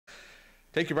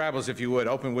Take your Bibles, if you would,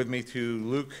 open with me to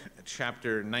Luke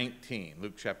chapter 19.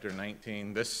 Luke chapter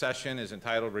 19. This session is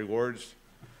entitled Rewards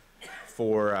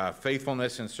for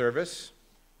Faithfulness and Service.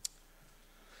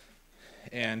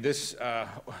 And this,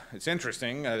 it's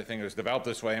interesting. I think it was developed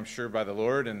this way, I'm sure, by the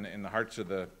Lord and in the hearts of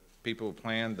the people who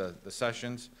planned the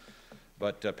sessions.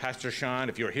 But Pastor Sean,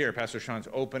 if you were here, Pastor Sean's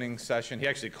opening session, he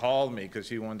actually called me because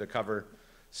he wanted to cover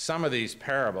some of these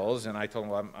parables. And I told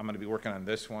him, well, I'm going to be working on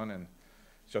this one. And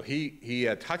so he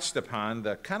touched upon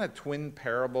the kind of twin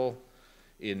parable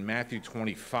in Matthew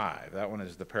 25. That one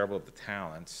is the parable of the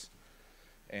talents.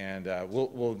 And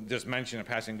we'll just mention in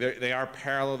passing, they are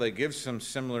parallel. They give some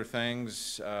similar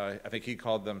things. I think he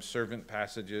called them servant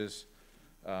passages,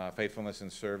 faithfulness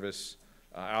and service.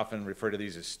 I often refer to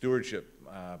these as stewardship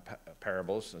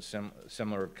parables, a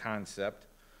similar concept.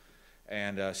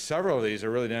 And several of these are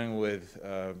really dealing with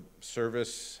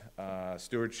service,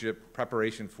 stewardship,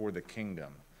 preparation for the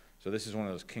kingdom. So this is one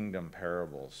of those kingdom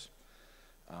parables.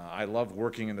 I love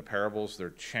working in the parables. They're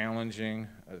challenging.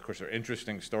 Of course, they're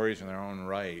interesting stories in their own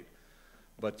right.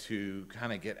 But to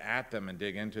kind of get at them and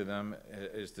dig into them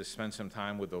is to spend some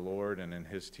time with the Lord and in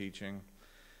His teaching.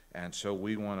 And so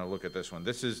we want to look at this one.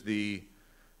 This is the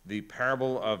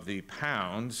parable of the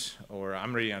pounds, or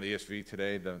I'm reading on the ESV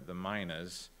today, the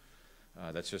minas.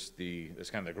 That's just that's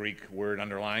kind of the Greek word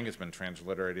underlying. It's been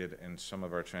transliterated in some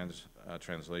of our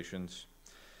translations.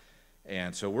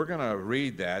 And so we're going to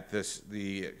read that.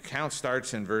 The account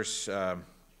starts in verse 11.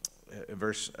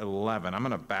 I'm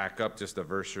going to back up just a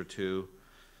verse or two.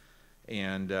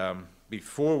 And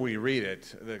before we read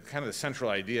it, the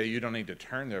central idea, you don't need to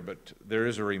turn there, but there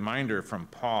is a reminder from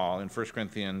Paul in 1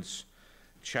 Corinthians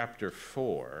chapter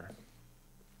 4.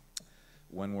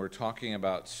 When we're talking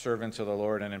about servants of the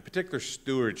Lord, and in particular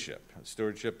stewardship.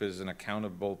 Stewardship is an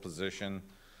accountable position,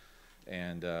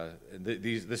 and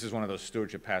this is one of those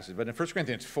stewardship passages. But in 1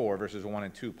 Corinthians 4, verses 1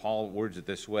 and 2, Paul words it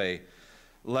this way: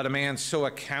 "Let a man so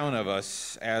account of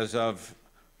us as of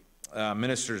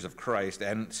ministers of Christ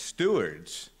and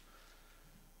stewards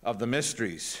of the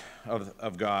mysteries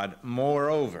of God.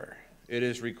 Moreover, it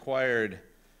is required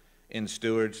in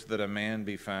stewards that a man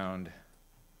be found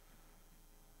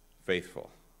faithful."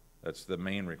 That's the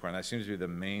main requirement. That seems to be the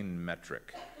main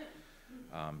metric.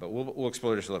 But we'll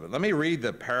explore this a little bit. Let me read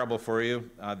the parable for you.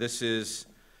 This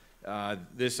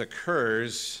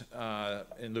occurs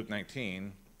in Luke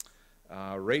 19,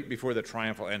 right before the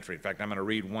triumphal entry. In fact, I'm going to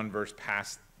read one verse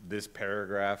past this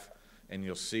paragraph, and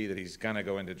you'll see that he's going to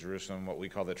go into Jerusalem, what we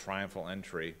call the triumphal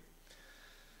entry.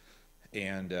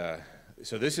 And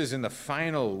so this is in the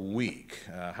final week,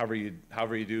 however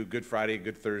you do, Good Friday,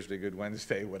 Good Thursday, Good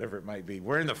Wednesday, whatever it might be.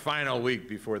 We're in the final week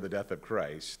before the death of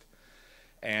Christ.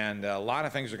 And a lot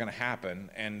of things are going to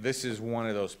happen, and this is one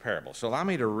of those parables. So allow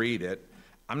me to read it.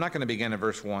 I'm not going to begin in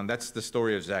verse 1. That's the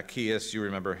story of Zacchaeus. You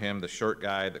remember him, the short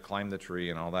guy that climbed the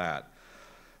tree and all that.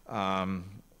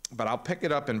 But I'll pick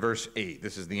it up in verse 8.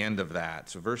 This is the end of that.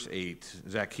 So verse 8,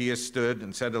 Zacchaeus stood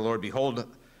and said to the Lord,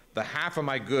 "Behold, the half of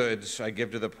my goods I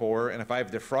give to the poor, and if I have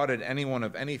defrauded anyone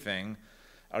of anything,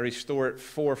 I restore it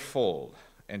fourfold."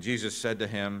 And Jesus said to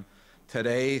him,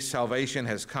 "Today salvation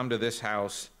has come to this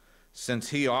house, since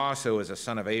he also is a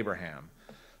son of Abraham.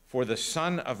 For the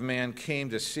Son of Man came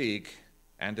to seek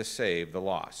and to save the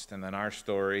lost." And then our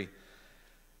story,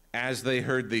 as they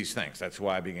heard these things, that's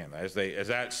why I began. As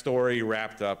that story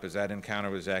wrapped up, as that encounter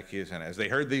with Zacchaeus, and as they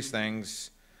heard these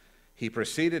things, he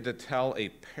proceeded to tell a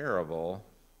parable.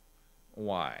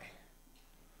 Why?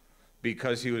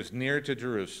 Because he was near to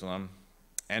Jerusalem,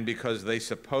 and because they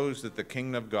supposed that the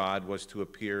kingdom of God was to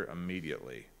appear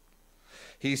immediately.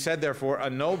 He said, therefore, a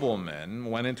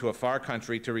nobleman went into a far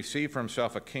country to receive for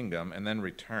himself a kingdom and then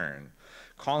return.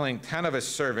 Calling 10 of his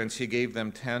servants, he gave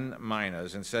them 10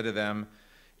 minas and said to them,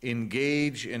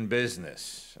 "Engage in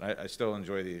business." I still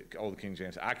enjoy the old King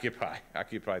James.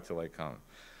 Occupy till I come.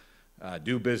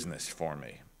 Do business for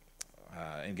me.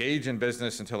 Engage in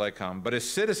business until I come. But his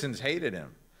citizens hated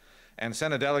him and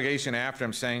sent a delegation after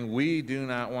him, saying, "We do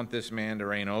not want this man to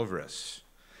reign over us."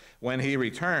 When he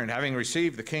returned, having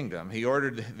received the kingdom, he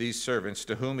ordered these servants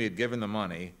to whom he had given the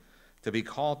money to be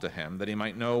called to him, that he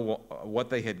might know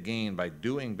what they had gained by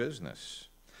doing business.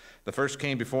 The first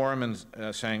came before him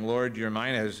and saying, "Lord, your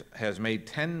mina has made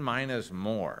 10 minas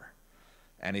more."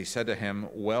 And he said to him,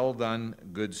 "Well done,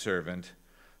 good servant.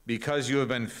 Because you have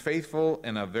been faithful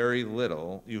in a very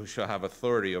little, you shall have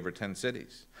authority over 10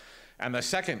 cities. And the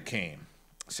second came,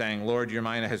 saying, "Lord, your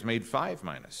mina has made 5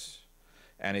 minas."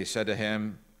 And he said to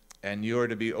him, "And you are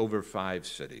to be over 5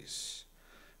 cities.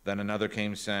 Then another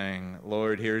came, saying,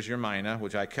 "Lord, here's your mina,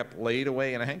 which I kept laid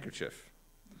away in a handkerchief.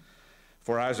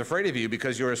 For I was afraid of you,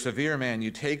 because you are a severe man. You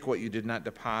take what you did not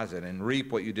deposit and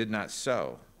reap what you did not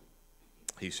sow.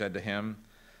 He said to him,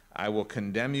 I will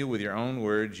condemn you with your own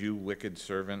words, you wicked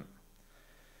servant.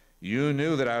 You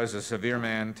knew that I was a severe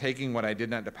man, taking what I did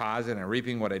not deposit and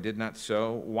reaping what I did not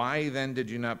sow. Why then did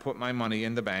you not put my money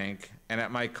in the bank, and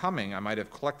at my coming I might have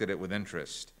collected it with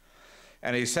interest?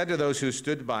 And he said to those who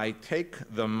stood by, take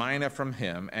the mina from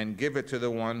him and give it to the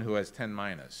one who has 10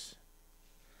 minas.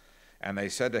 And they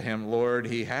said to him, Lord,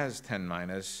 he has 10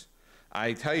 minas.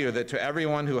 I tell you that to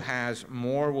everyone who has,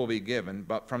 more will be given,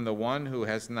 but from the one who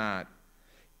has not,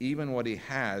 even what he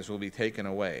has will be taken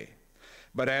away.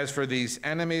 But as for these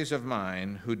enemies of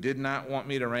mine who did not want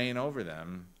me to reign over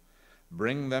them,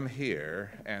 bring them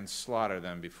here and slaughter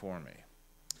them before me.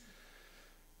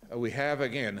 We have,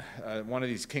 again, one of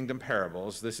these kingdom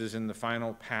parables. This is in the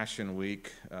final Passion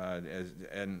Week,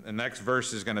 and the next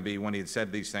verse is going to be when he had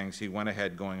said these things, he went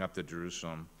ahead going up to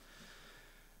Jerusalem.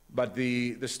 But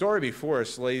the story before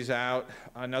us lays out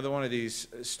another one of these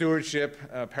stewardship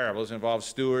parables. It involves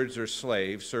stewards or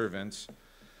slaves, servants,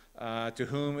 to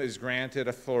whom is granted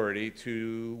authority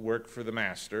to work for the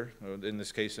master, in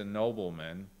this case a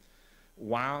nobleman,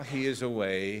 while he is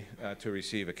away to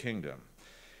receive a kingdom.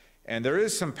 And there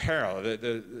is some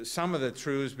parallel. Some of the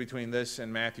truths between this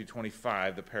and Matthew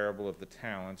 25, the parable of the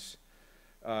talents,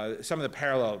 some of the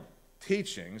parallel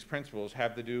teachings, principles,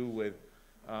 have to do with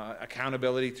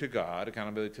accountability to God,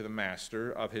 accountability to the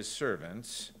master of his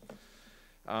servants,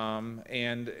 and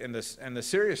the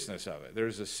seriousness of it.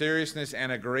 There's a seriousness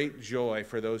and a great joy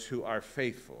for those who are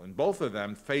faithful. In both of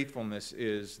them, faithfulness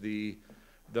is the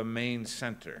main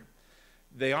center.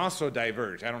 They also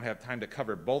diverge. I don't have time to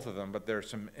cover both of them, but there are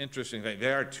some interesting things.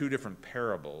 There are two different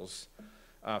parables.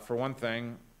 For one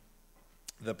thing,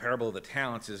 the parable of the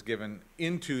talents is given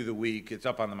into the week. It's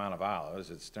up on the Mount of Olives.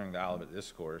 It's during the Olivet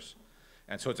Discourse.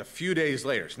 And so it's a few days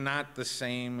later. It's not the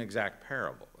same exact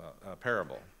parable.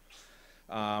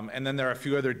 And then there are a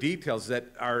few other details that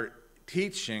are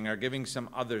giving some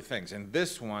other things. In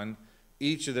this one,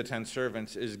 each of the 10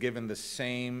 servants is given the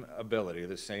same ability,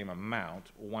 the same amount,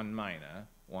 1 mina,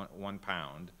 1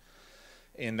 pound.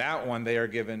 In that one, they are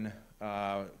given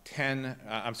 5,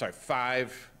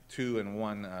 2, and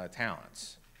 1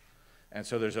 talents. And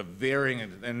so there's a varying,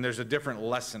 and there's a different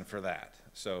lesson for that.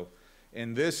 So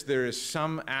in this, there is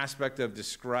some aspect of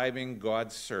describing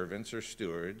God's servants or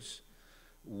stewards,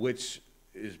 which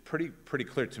is pretty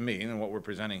clear to me, and what we're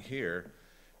presenting here.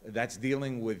 That's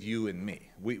dealing with you and me.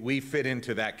 We fit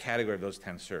into that category of those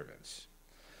 10 servants.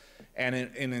 And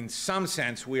in some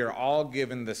sense, we are all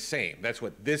given the same. That's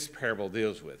what this parable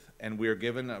deals with. And we are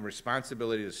given a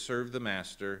responsibility to serve the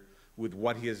master with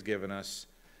what he has given us,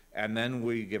 and then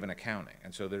we give an accounting.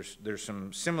 And so there's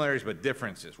some similarities but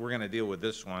differences. We're going to deal with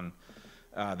this one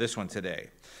today.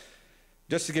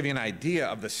 Just to give you an idea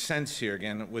of the sense here,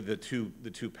 again, with the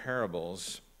two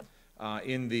parables,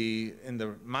 in the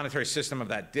monetary system of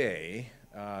that day,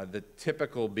 the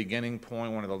typical beginning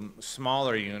point, one of the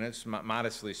smaller units,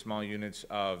 modestly small units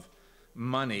of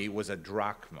money, was a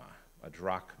drachma.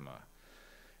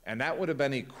 And that would have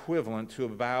been equivalent to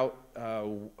about a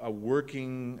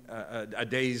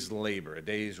day's labor, a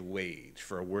day's wage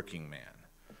for a working man.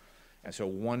 And so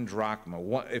 1 drachma,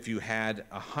 if you had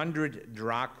 100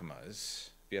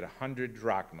 drachmas,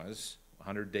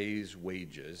 100 days'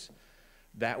 wages,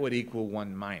 that would equal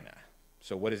 1 mina.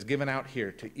 So what is given out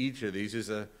here to each of these is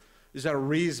a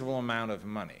reasonable amount of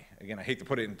money. Again, I hate to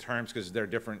put it in terms because they're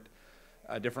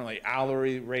differently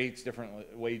hourly rates,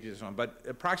 different wages, but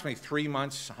approximately 3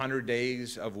 months, 100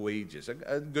 days of wages,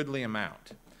 a goodly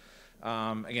amount.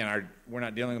 Again, we're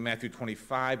not dealing with Matthew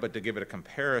 25, but to give it a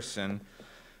comparison,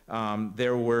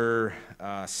 there were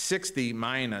 60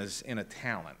 minas in a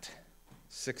talent.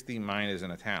 60 minas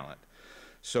in a talent.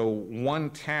 So 1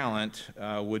 talent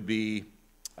would be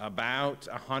about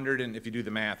 100, and if you do the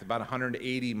math, about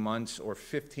 180 months or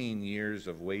 15 years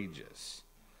of wages.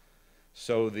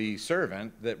 So the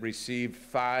servant that received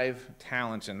 5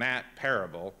 talents in that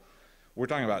parable, we're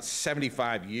talking about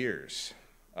 75 years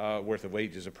worth of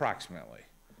wages approximately.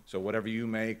 So whatever you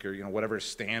make, or whatever is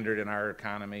standard in our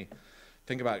economy,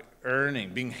 think about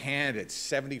being handed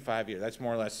 75 years. That's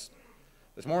more or less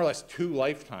 2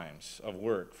 lifetimes of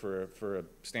work for a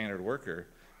standard worker,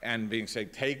 and being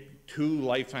said, take 2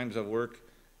 lifetimes of work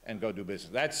and go do business.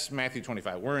 That's Matthew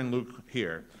 25. We're in Luke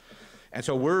here. And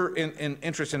so we're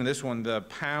interested in this one, the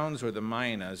pounds or the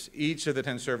minas. Each of the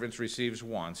 10 servants receives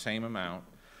 1, same amount.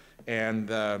 And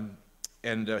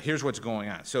here's what's going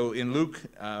on. So in Luke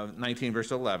 19, verse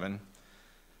 11,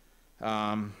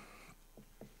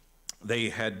 They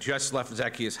had just left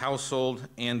Zacchaeus' household,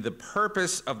 and the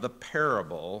purpose of the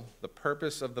parable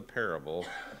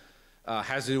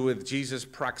has to do with Jesus'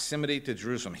 proximity to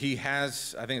Jerusalem. He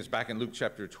has, I think it's back in Luke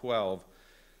chapter 12,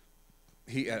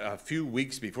 a few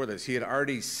weeks before this, he had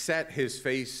already set his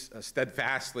face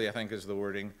steadfastly, I think is the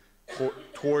wording,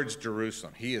 towards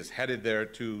Jerusalem. He is headed there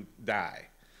to die.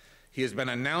 He has been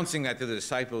announcing that to the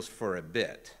disciples for a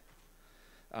bit.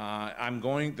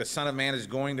 The Son of Man is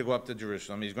going to go up to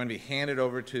Jerusalem. He's going to be handed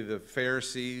over to the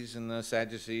Pharisees and the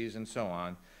Sadducees and so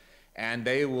on, and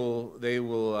they will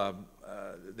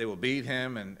beat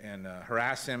him and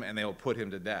harass him, and they will put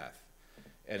him to death.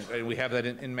 And we have that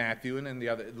in Matthew, and in the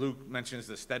other, Luke mentions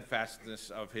the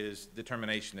steadfastness of his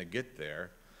determination to get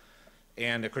there.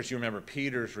 And of course, you remember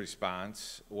Peter's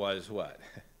response was what?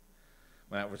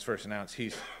 When that was first announced,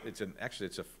 if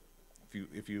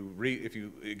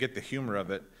you get the humor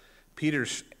of it,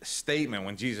 Peter's statement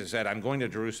when Jesus said, "I'm going to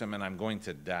Jerusalem and I'm going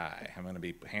to die. I'm going to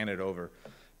be handed over."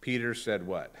 Peter said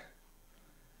what?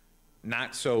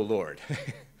 "Not so, Lord."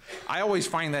 I always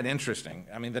find that interesting.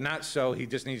 I mean, the not so, he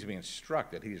just needs to be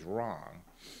instructed. He's wrong.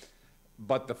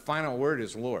 But the final word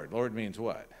is Lord. Lord means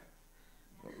what?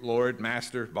 Lord,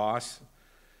 master, boss.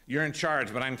 You're in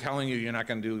charge, but I'm telling you, you're not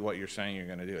going to do what you're saying you're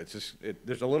going to do. It's just,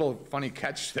 there's a little funny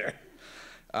catch there.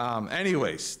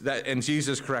 And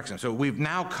Jesus corrects him. So we've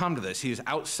now come to this. He's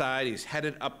outside. He's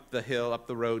headed up the hill, up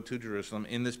the road to Jerusalem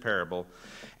in this parable,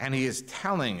 and he is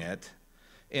telling it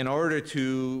in order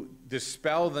to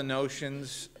dispel the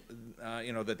notions,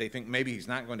 that they think maybe he's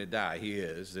not going to die. He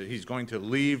is. That he's going to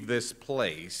leave this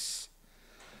place.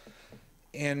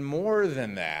 And more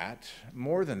than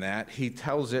that, he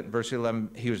tells it, verse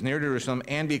 11, he was near Jerusalem,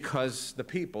 and because the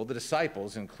people, the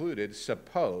disciples included,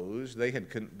 supposed,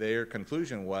 their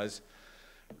conclusion was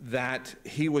that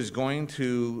he was going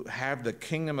to have the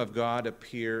kingdom of God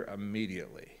appear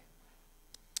immediately.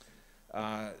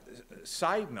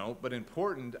 Side note, but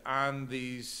important, on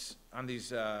these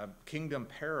kingdom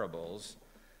parables,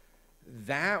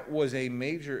 that was a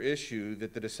major issue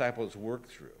that the disciples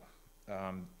worked through.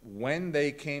 When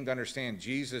they came to understand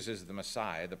Jesus is the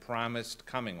Messiah, the promised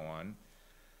coming one,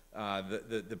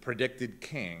 the predicted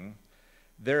king,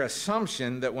 their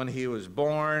assumption that when he was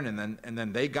born and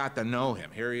then they got to know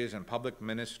him, here he is in public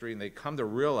ministry, and they come to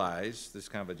realize this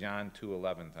kind of a John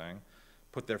 2:11 thing,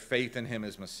 put their faith in him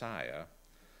as Messiah,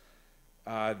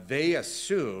 they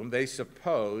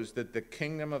supposed that the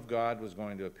kingdom of God was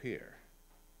going to appear.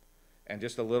 And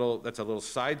that's a little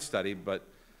side study, but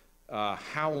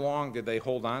how long did they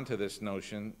hold on to this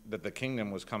notion that the kingdom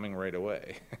was coming right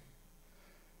away?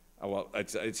 Well,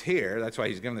 it's here. That's why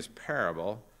he's given this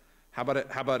parable. How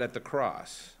about at the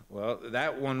cross? Well,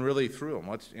 that one really threw them.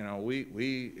 If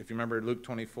you remember Luke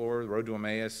 24, the road to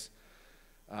Emmaus,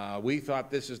 we thought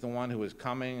this is the one who was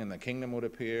coming and the kingdom would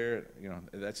appear.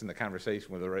 That's in the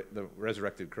conversation with the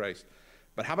resurrected Christ.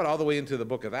 But how about all the way into the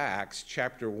book of Acts,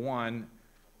 chapter 1,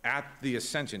 at the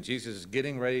ascension, Jesus is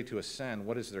getting ready to ascend.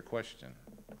 What is their question?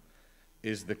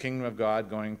 Is the kingdom of God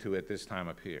going to at this time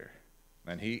appear?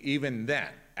 And he, even then,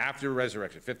 after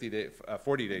resurrection,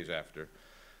 40 days after,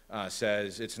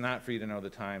 says, it's not for you to know the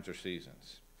times or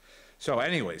seasons. So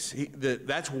anyways,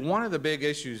 that's one of the big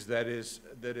issues that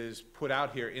is put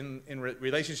out here in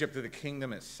relationship to the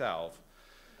kingdom itself,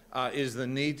 is the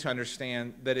need to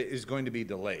understand that it is going to be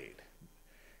delayed.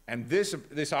 And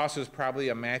this also is probably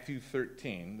a Matthew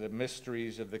 13, the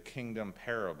mysteries of the kingdom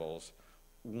parables.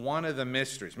 One of the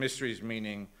mysteries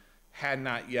meaning had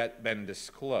not yet been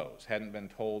disclosed, hadn't been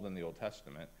told in the Old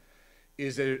Testament,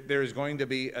 is that there's going to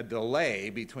be a delay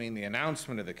between the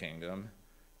announcement of the kingdom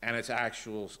and its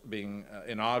actual being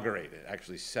inaugurated,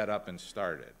 actually set up and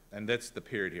started. And that's the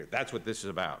period here. That's what this is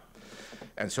about.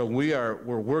 And so we're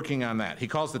working on that. He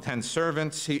calls the 10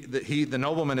 servants. The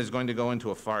nobleman is going to go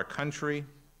into a far country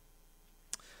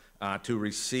to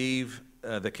receive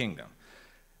the kingdom.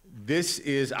 This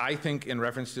is, I think, in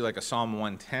reference to like a Psalm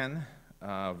 110,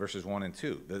 verses 1 and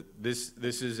 2. This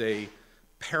is a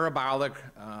parabolic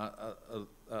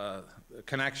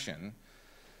connection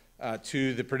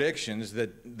to the predictions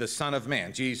that the Son of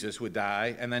Man, Jesus, would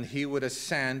die, and then he would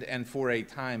ascend and for a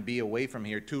time be away from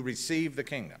here to receive the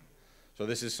kingdom. So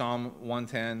this is Psalm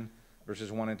 110,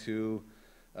 verses 1 and 2.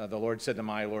 The Lord said to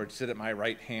my Lord, sit at my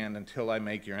right hand until I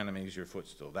make your enemies your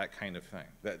footstool. That kind of thing.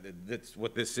 That's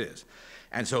what this is.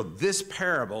 And so this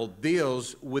parable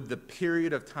deals with the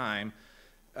period of time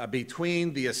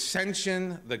between the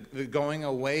ascension, the going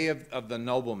away of the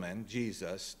nobleman,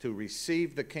 Jesus, to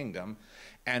receive the kingdom,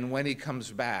 and when he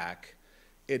comes back.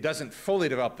 It doesn't fully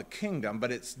develop the kingdom,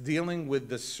 but it's dealing with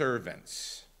the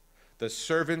servants the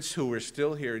servants who were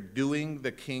still here doing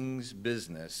the king's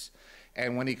business.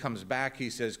 And when he comes back, he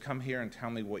says, come here and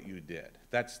tell me what you did.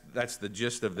 That's the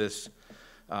gist of this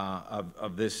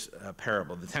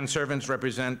parable. The 10 servants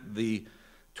represent the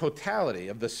totality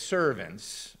of the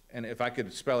servants. And if I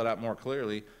could spell it out more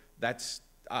clearly, that's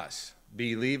us,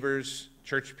 believers,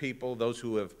 church people, those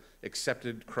who have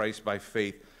accepted Christ by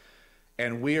faith.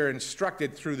 And we are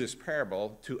instructed through this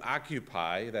parable to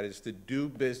occupy, that is, to do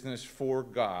business for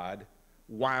God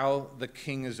while the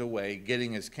king is away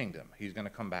getting his kingdom. He's going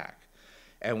to come back.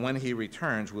 And when he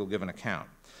returns, we'll give an account.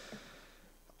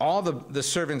 All the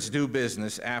servants do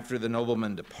business after the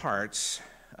nobleman departs.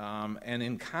 And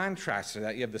in contrast to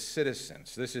that, you have the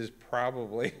citizens. This is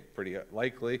probably, pretty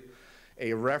likely,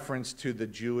 a reference to the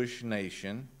Jewish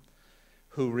nation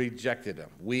who rejected him.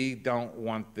 We don't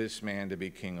want this man to be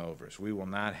king over us. We will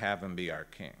not have him be our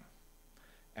king.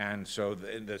 And so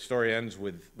the story ends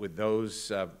with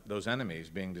those enemies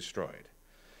being destroyed.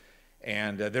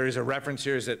 And there is a reference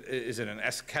here. Is it an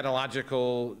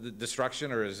eschatological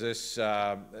destruction, or is this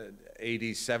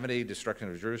AD 70 destruction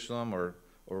of Jerusalem,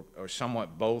 or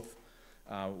somewhat both?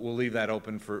 We'll leave that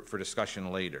open for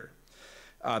discussion later.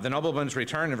 The nobleman's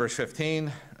return in verse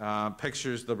 15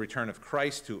 pictures the return of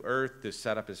Christ to earth to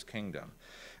set up his kingdom.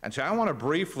 And so I want to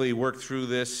briefly work through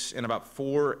this in about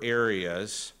 4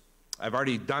 areas. I've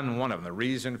already done one of them. The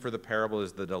reason for the parable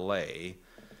is the delay.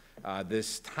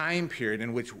 This time period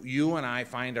in which you and I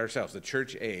find ourselves, the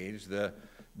church age, the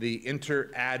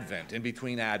inter-advent, in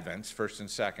between advents, first and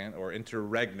second, or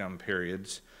interregnum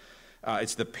periods.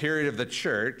 It's the period of the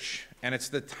church, and it's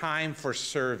the time for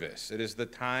service. It is the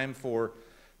time for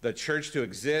the church to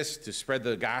exist, to spread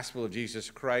the gospel of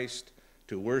Jesus Christ,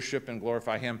 to worship and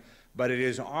glorify him. But it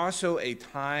is also a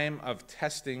time of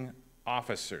testing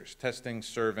officers, testing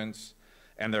servants,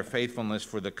 and their faithfulness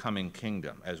for the coming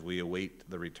kingdom as we await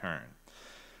the return.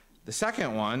 The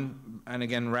second one, and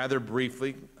again rather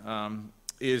briefly,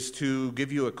 is to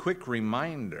give you a quick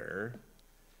reminder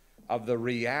of the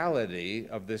reality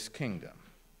of this kingdom.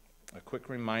 A quick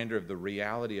reminder of the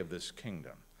reality of this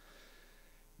kingdom.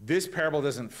 This parable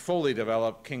doesn't fully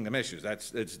develop kingdom issues.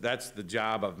 That's the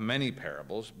job of many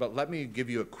parables, but let me give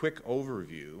you a quick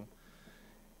overview.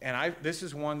 And this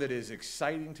is one that is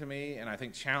exciting to me, and I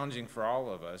think challenging for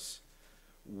all of us.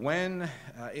 When,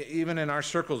 even in our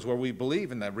circles where we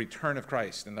believe in the return of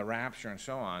Christ and the rapture and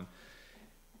so on,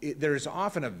 there's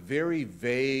often a very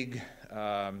vague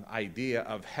idea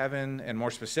of heaven, and more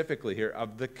specifically here,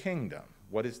 of the kingdom.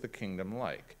 What is the kingdom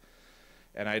like?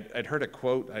 And I'd heard a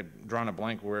quote, I've drawn a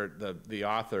blank where the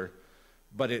author,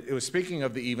 but it was speaking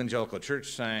of the evangelical church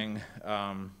saying,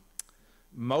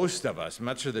 most of us,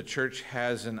 much of the church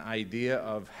has an idea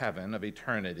of heaven, of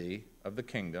eternity, of the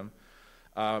kingdom,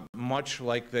 much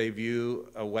like they view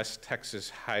a West Texas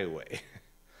highway.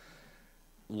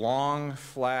 Long,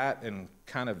 flat, and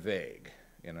kind of vague.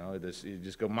 You know, you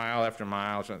just go mile after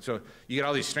mile. So you get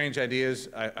all these strange ideas.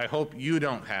 I hope you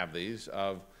don't have these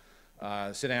of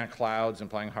sitting on clouds and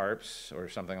playing harps or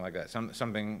something like that.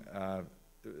 Something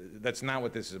that's not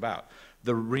what this is about.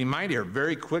 The reminder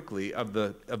very quickly of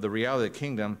the reality of the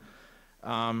kingdom.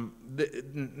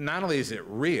 Not only is it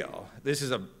real, this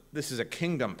is a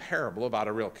kingdom parable about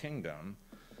a real kingdom,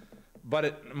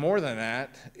 but more than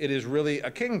that, it is really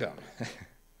a kingdom.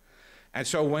 And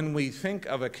so when we think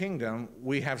of a kingdom,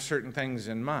 we have certain things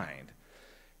in mind.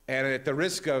 And at the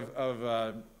risk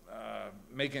of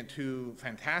making it too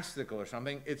fantastical or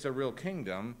something, it's a real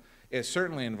kingdom. It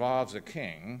certainly involves a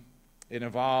king. It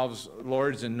involves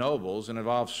lords and nobles. It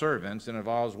involves servants. It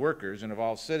involves workers. It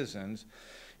involves citizens.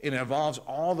 It involves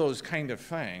all those kind of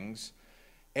things.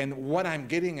 And what I'm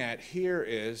getting at here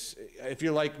is, if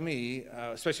you're like me,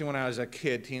 especially when I was a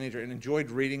kid, teenager, and enjoyed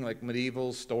reading like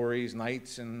medieval stories,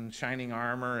 knights in shining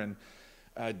armor,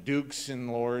 and dukes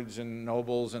and lords and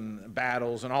nobles and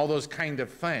battles and all those kind of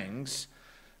things,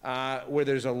 where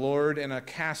there's a lord in a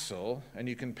castle, and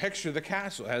you can picture the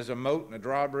castle. It has a moat and a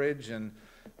drawbridge and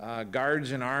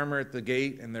guards in armor at the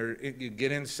gate, and you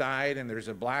get inside, and there's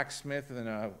a blacksmith and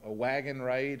a wagon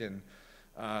right, and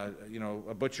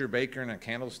a butcher, baker, and a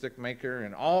candlestick maker,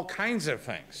 and all kinds of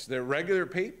things. They're regular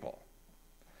people.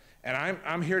 And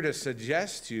I'm here to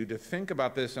suggest to you to think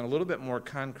about this in a little bit more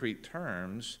concrete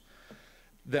terms,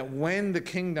 that when the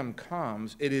kingdom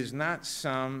comes, it is not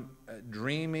some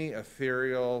dreamy,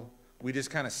 ethereal, we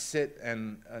just kind of sit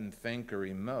and think or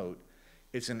emote.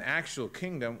 It's an actual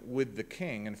kingdom with the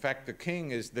king. In fact, the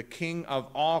king is the king of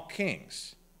all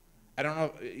kings. I don't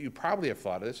know, you probably have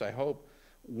thought of this, I hope.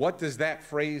 What does that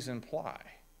phrase imply?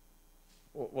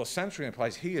 Well, essentially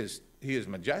implies he is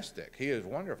majestic, he is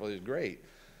wonderful, he is great.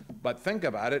 But think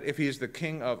about it, if he's the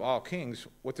king of all kings,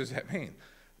 what does that mean?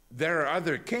 There are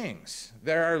other kings.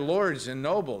 There are lords and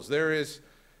nobles. There is,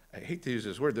 I hate to use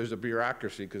this word, there's a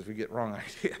bureaucracy because we get wrong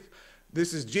ideas.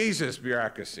 This is Jesus'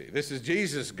 bureaucracy. This is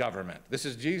Jesus' government. This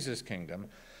is Jesus' kingdom.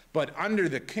 But under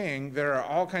the king, there are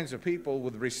all kinds of people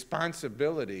with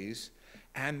responsibilities,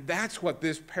 and that's what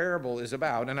this parable is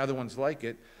about, and other ones like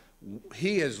it.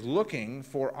 He is looking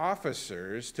for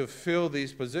officers to fill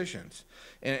these positions.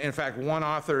 In fact, one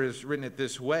author has written it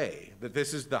this way, that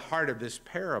this is the heart of this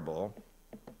parable.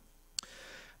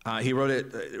 He wrote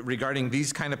it regarding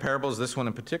these kind of parables, this one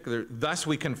in particular. Thus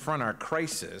we confront our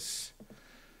crisis.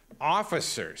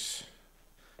 Officers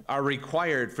are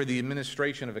required for the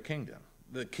administration of a kingdom.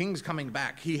 The king's coming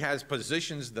back. He has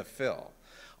positions to fill.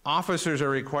 Officers are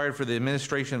required for the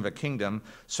administration of a kingdom,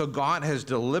 so God has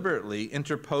deliberately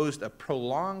interposed a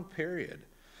prolonged period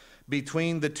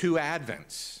between the two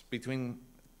advents, between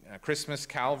Christmas,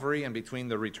 Calvary, and between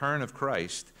the return of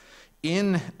Christ,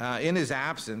 in his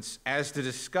absence, as to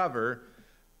discover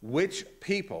which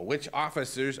people, which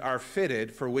officers are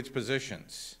fitted for which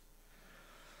positions.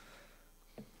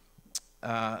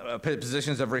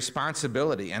 Positions of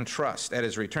responsibility and trust at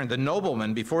his return. The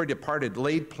nobleman, before he departed,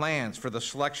 laid plans for the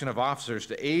selection of officers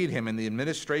to aid him in the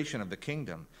administration of the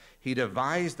kingdom. He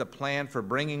devised a plan for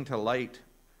bringing to light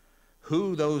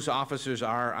who those officers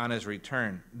are on his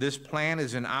return. This plan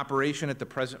is in operation at the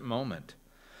present moment,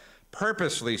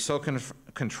 purposely so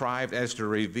contrived as to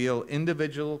reveal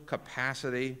individual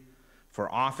capacity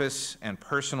for office and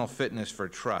personal fitness for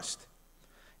trust.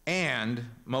 And,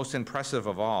 most impressive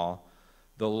of all,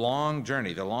 the long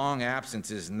journey, the long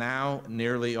absence is now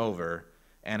nearly over,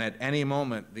 and at any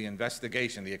moment the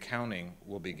investigation, the accounting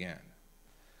will begin.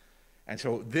 And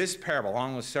so this parable,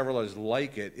 along with several others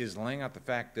like it, is laying out the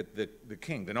fact that the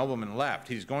king, the nobleman left.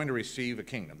 He's going to receive a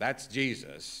kingdom. That's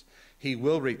Jesus. He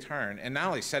will return, and not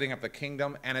only setting up the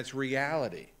kingdom and its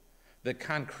reality, the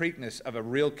concreteness of a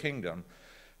real kingdom.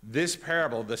 This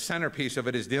parable, the centerpiece of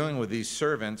it, is dealing with these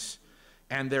servants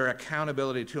and their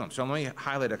accountability to him. So let me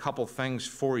highlight a couple things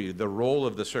for you. The role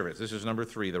of the servants. This is number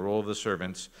 3, the role of the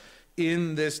servants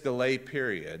in this delay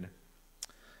period.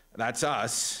 That's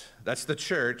us. That's the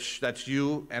church. That's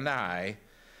you and I.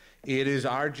 It is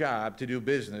our job to do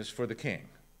business for the king.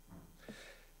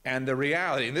 And the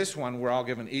reality, in this one, we're all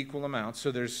given equal amounts,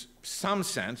 so there's some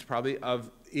sense probably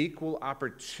of equal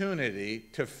opportunity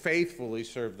to faithfully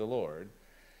serve the Lord.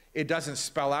 It doesn't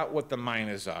spell out what the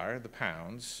minas are, the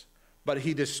pounds, but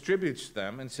he distributes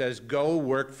them and says, go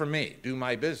work for me, do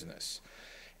my business.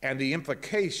 And the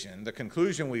implication, the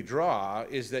conclusion we draw,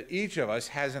 is that each of us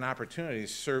has an opportunity to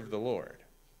serve the Lord.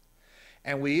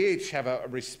 And we each have a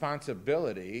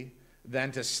responsibility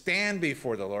then to stand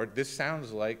before the Lord. This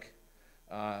sounds like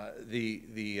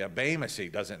the Bema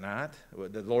seat, does it not?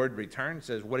 The Lord returns and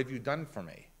says, what have you done for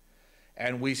me?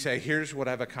 And we say, here's what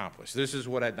I've accomplished. This is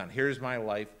what I've done. Here's my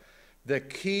life. The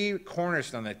key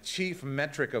cornerstone, the chief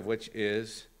metric of which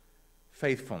is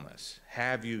faithfulness.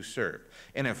 Have you served?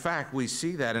 And in fact, we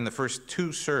see that in the first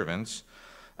 2 servants.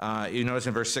 You notice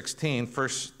in verse 16,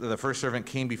 the first servant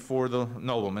came before the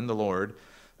nobleman, the Lord,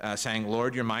 saying,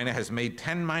 Lord, your mina has made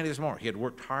 10 minas more. He had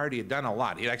worked hard. He had done a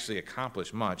lot. He had actually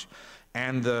accomplished much.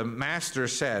 And the master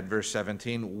said, verse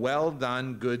 17, well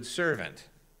done, good servant.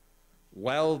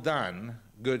 Well done,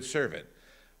 good servant.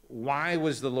 Why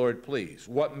was the Lord pleased?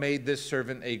 What made this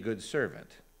servant a good servant?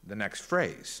 The next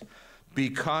phrase,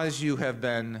 because you have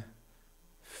been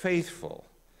faithful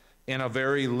in a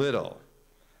very little,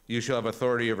 you shall have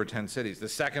authority over 10 cities. The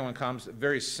second one comes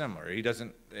very similar.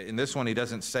 In this one, he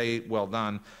doesn't say, well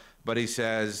done, but he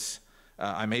says,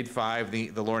 I made 5.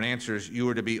 The Lord answers, you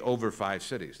are to be over 5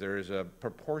 cities. There is a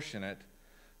proportionate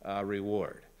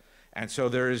reward. And so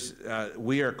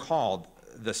we are called,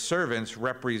 the servants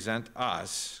represent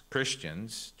us,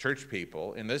 Christians, church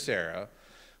people in this era,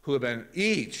 who have been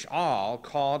all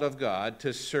called of God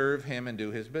to serve him and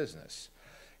do his business.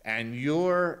 And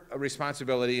your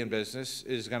responsibility in business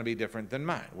is going to be different than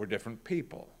mine. We're different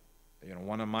people. You know,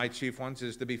 one of my chief ones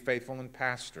is to be faithful in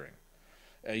pastoring.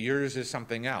 Yours is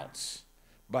something else.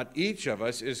 But each of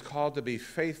us is called to be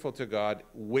faithful to God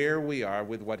where we are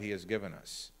with what he has given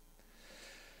us.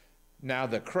 Now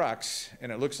the crux,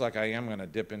 and it looks like I am going to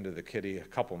dip into the kitty a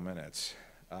couple minutes,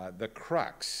 the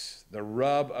crux, the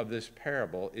rub of this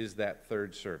parable is that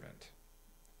third servant.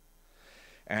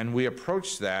 And we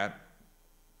approach that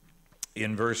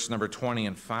in verse number 20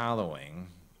 and following,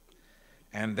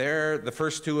 and there the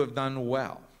first 2 have done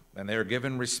well, and they're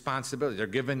given responsibility. They're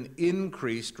given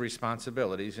increased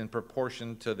responsibilities in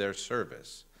proportion to their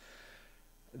service.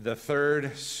 The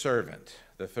third servant,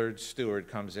 the third steward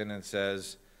comes in and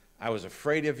says, I was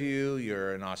afraid of you.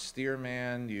 You're an austere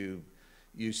man.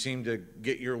 You seem to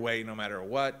get your way no matter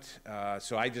what.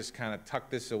 So I just kind of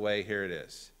tucked this away. Here it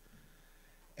is.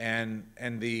 And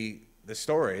the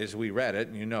story, as we read it,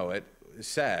 and you know it,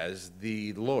 says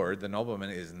the Lord, the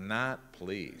nobleman, is not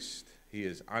pleased. He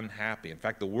is unhappy. In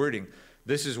fact, the wording,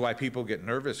 this is why people get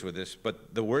nervous with this,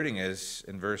 but the wording is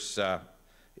in verse,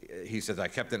 he says, I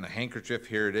kept it in a handkerchief.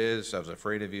 Here it is. I was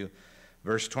afraid of you.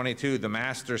 Verse 22, the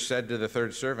master said to the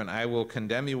third servant, I will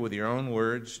condemn you with your own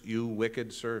words, you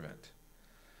wicked servant.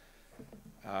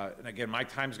 And again, my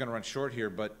time's going to run short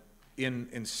here, but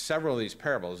in several of these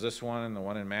parables, this one and the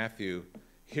one in Matthew,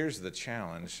 here's the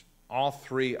challenge. All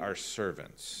three are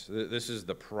servants. This is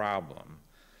the problem.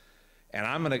 And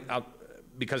I'm going to,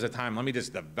 because of time, let me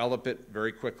just develop it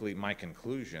very quickly, my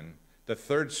conclusion. The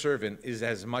third servant is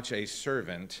as much a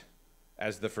servant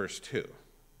as the first two.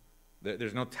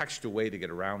 There's no textual way to get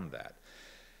around that.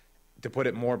 To put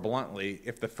it more bluntly,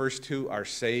 if the first two are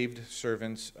saved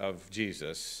servants of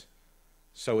Jesus,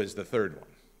 so is the third one.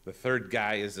 The third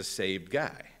guy is a saved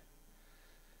guy.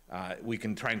 We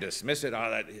can try and dismiss it.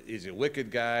 Oh, that he's a wicked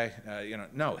guy.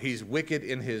 No, he's wicked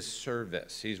in his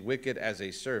service. He's wicked as a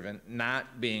servant,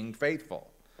 not being faithful.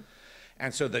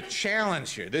 And so the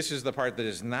challenge here, this is the part that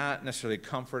is not necessarily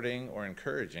comforting or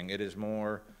encouraging. It is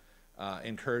more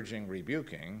encouraging,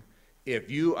 rebuking.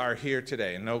 If you are here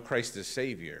today and know Christ as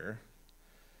Savior,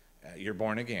 you're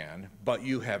born again, but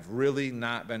you have really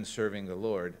not been serving the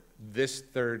Lord, this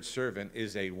third servant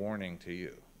is a warning to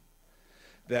you.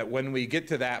 That when we get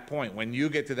to that point, when you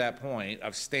get to that point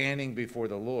of standing before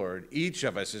the Lord, each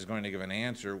of us is going to give an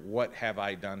answer, what have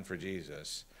I done for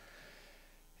Jesus?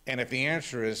 And if the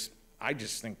answer is, I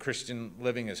just think Christian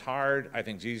living is hard, I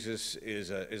think Jesus is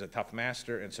a tough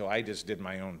master, and so I just did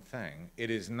my own thing,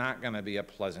 it is not going to be a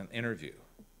pleasant interview.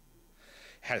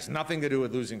 Has nothing to do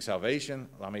with losing salvation,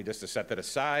 allow me just to set that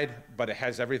aside, but it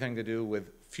has everything to do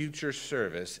with future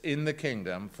service in the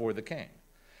kingdom for the King.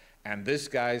 And this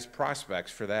guy's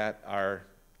prospects for that are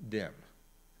dim.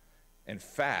 In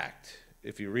fact,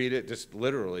 if you read it just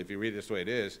literally, if you read it this way it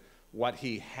is, what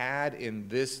he had in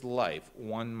this life,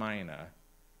 1 mina,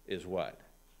 is what?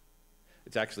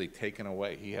 It's actually taken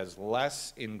away. He has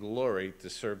less in glory to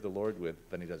serve the Lord with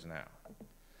than he does now.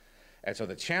 And so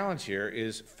the challenge here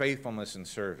is faithfulness and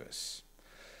service.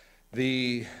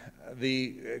 The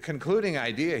concluding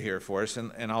idea here for us,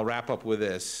 and I'll wrap up with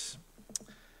this.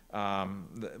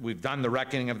 We've done the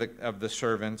reckoning of the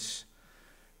servants.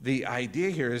 The idea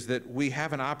here is that we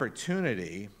have an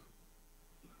opportunity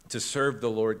to serve the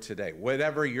Lord today.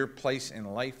 Whatever your place in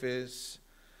life is,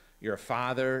 you're a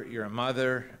father, you're a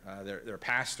mother, there are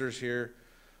pastors here.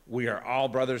 We are all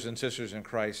brothers and sisters in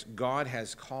Christ. God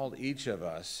has called each of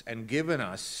us and given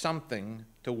us something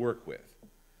to work with.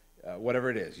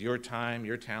 Whatever it is, your time,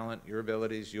 your talent, your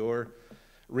abilities, your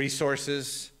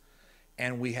resources.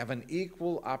 And we have an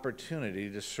equal opportunity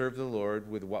to serve the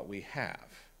Lord with what we have.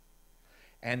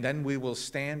 And then we will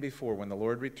stand before, when the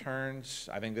Lord returns,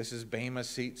 I think this is Bema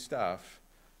seat stuff,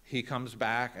 he comes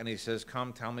back and he says,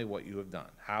 come, tell me what you have done.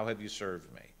 How have you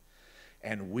served me?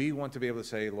 And we want to be able to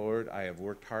say, Lord, I have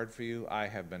worked hard for you. I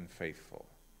have been faithful.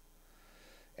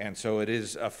 And so it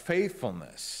is a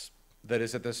faithfulness that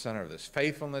is at the center of this.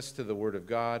 Faithfulness to the Word of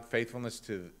God, faithfulness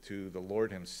to the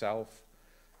Lord himself,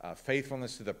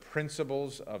 faithfulness to the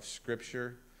principles of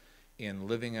Scripture in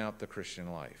living out the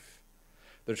Christian life.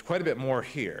 There's quite a bit more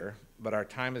here, but our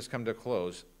time has come to a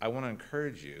close. I want to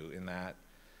encourage you in that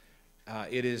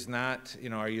it is not,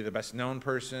 are you the best known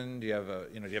person? Do you have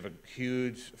a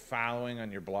huge following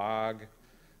on your blog?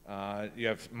 You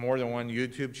have more than one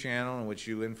YouTube channel in which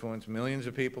you influence millions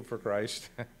of people for Christ,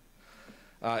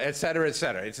 et cetera, et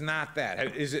cetera. It's not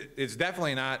that. It's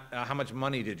definitely not how much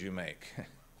money did you make.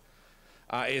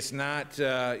 It's not,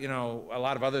 a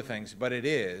lot of other things, but it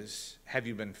is, have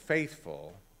you been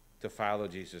faithful to follow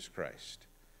Jesus Christ?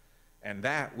 And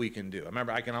that we can do. I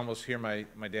remember, I can almost hear my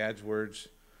dad's words.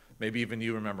 Maybe even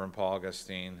you remember him, Paul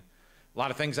Augustine. A lot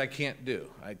of things I can't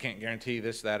do. I can't guarantee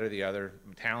this, that, or the other.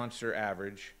 Talents are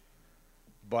average.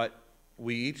 But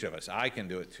we, each of us, I can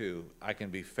do it too. I can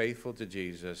be faithful to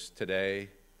Jesus today,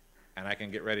 and I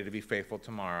can get ready to be faithful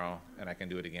tomorrow, and I can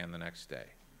do it again the next day.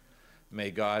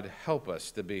 May God help us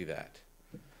to be that.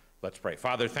 Let's pray.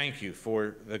 Father, thank you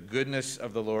for the goodness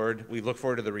of the Lord. We look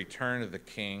forward to the return of the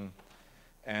King.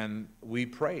 And we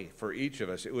pray for each of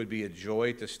us. It would be a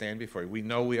joy to stand before you. We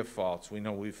know we have faults. We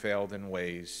know we've failed in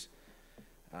ways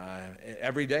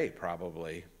every day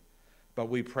probably. But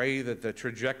we pray that the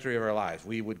trajectory of our lives,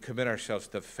 we would commit ourselves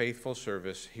to faithful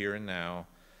service here and now,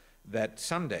 that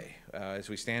someday, as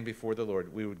we stand before the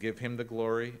Lord, we would give him the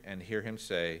glory and hear him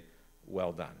say,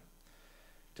 well done.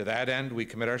 To that end, we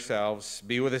commit ourselves.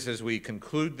 Be with us as we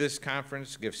conclude this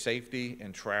conference. Give safety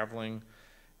in traveling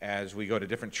as we go to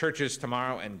different churches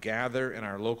tomorrow and gather in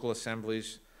our local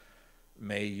assemblies.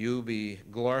 May you be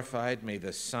glorified. May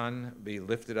the Son be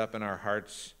lifted up in our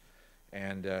hearts,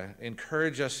 and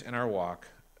encourage us in our walk,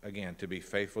 again, to be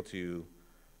faithful to you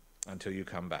until you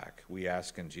come back. We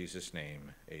ask in Jesus'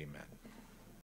 name, amen.